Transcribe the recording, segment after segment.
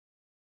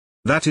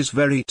That is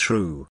very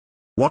true.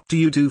 What do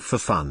you do for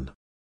fun?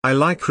 I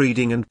like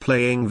reading and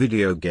playing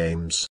video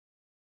games.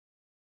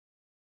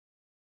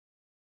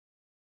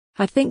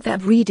 I think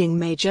that reading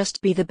may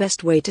just be the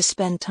best way to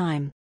spend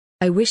time.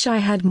 I wish I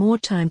had more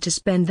time to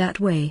spend that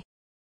way.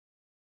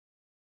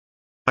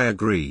 I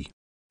agree.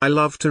 I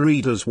love to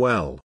read as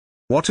well.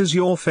 What is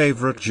your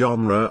favorite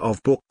genre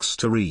of books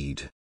to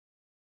read?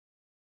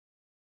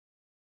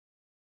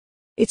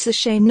 It's a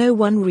shame no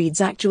one reads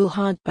actual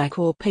hardback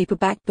or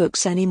paperback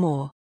books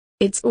anymore.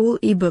 It's all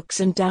ebooks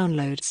and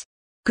downloads.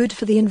 Good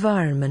for the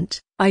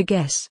environment, I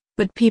guess,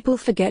 but people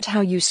forget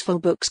how useful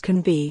books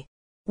can be.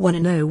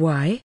 Wanna know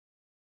why?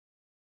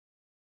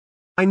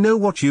 I know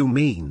what you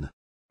mean.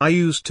 I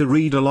used to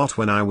read a lot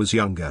when I was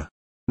younger.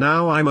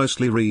 Now I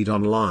mostly read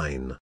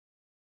online.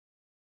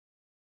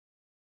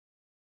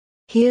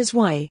 Here's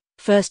why.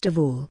 First of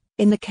all,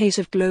 in the case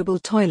of global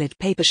toilet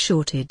paper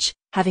shortage,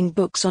 having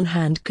books on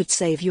hand could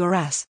save your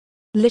ass.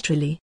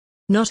 Literally.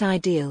 Not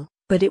ideal,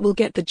 but it will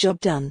get the job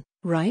done,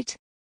 right?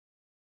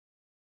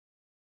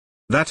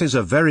 That is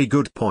a very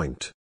good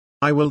point.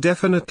 I will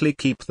definitely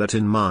keep that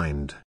in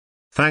mind.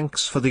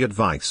 Thanks for the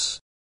advice.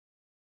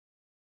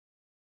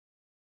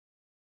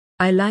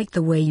 I like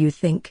the way you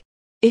think.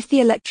 If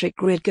the electric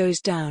grid goes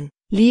down,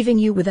 leaving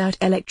you without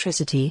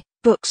electricity,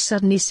 books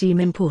suddenly seem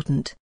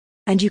important.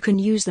 And you can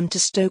use them to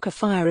stoke a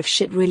fire if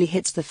shit really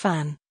hits the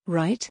fan,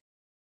 right?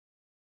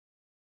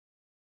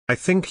 I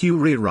think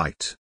you're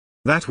right.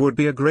 That would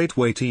be a great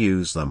way to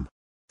use them.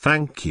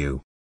 Thank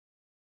you.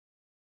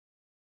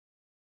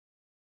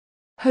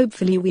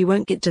 Hopefully we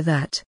won't get to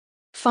that.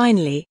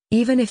 Finally,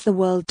 even if the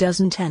world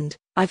doesn't end,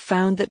 I've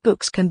found that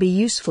books can be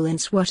useful in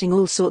swatting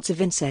all sorts of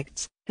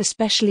insects,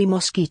 especially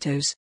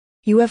mosquitoes.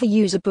 You ever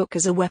use a book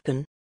as a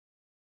weapon?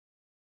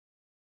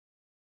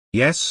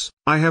 Yes,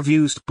 I have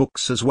used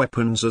books as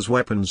weapons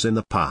in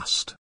the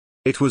past.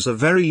 It was a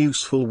very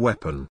useful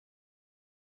weapon.